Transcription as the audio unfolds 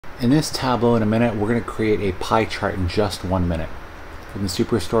In this Tableau in a minute, we're going to create a pie chart in just 1 minute. From the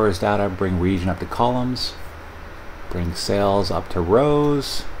Superstores data, bring region up to columns, bring sales up to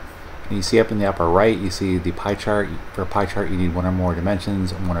rows. And you see up in the upper right, you see the pie chart. For a pie chart, you need one or more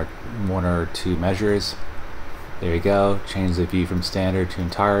dimensions, one or two measures. There you go. Change the view from standard to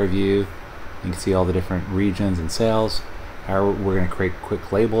entire view. You can see all the different regions and sales. Now we're going to create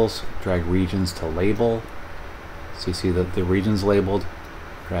quick labels. Drag regions to label. So you see that the regions labeled.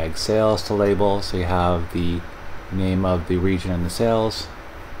 Drag sales to label, so you have the name of the region and the sales.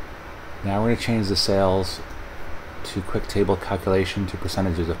 Now we're going to change the sales to quick table calculation to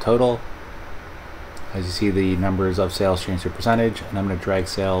percentages of total. As you see, the numbers of sales change to percentage, and I'm going to drag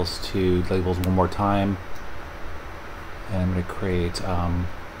sales to labels one more time. And I'm going to create,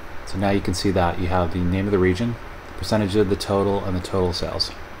 so now you can see that you have the name of the region, the percentage of the total, and the total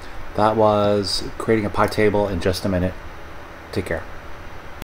sales. That was creating a pie table in just a minute. Take care.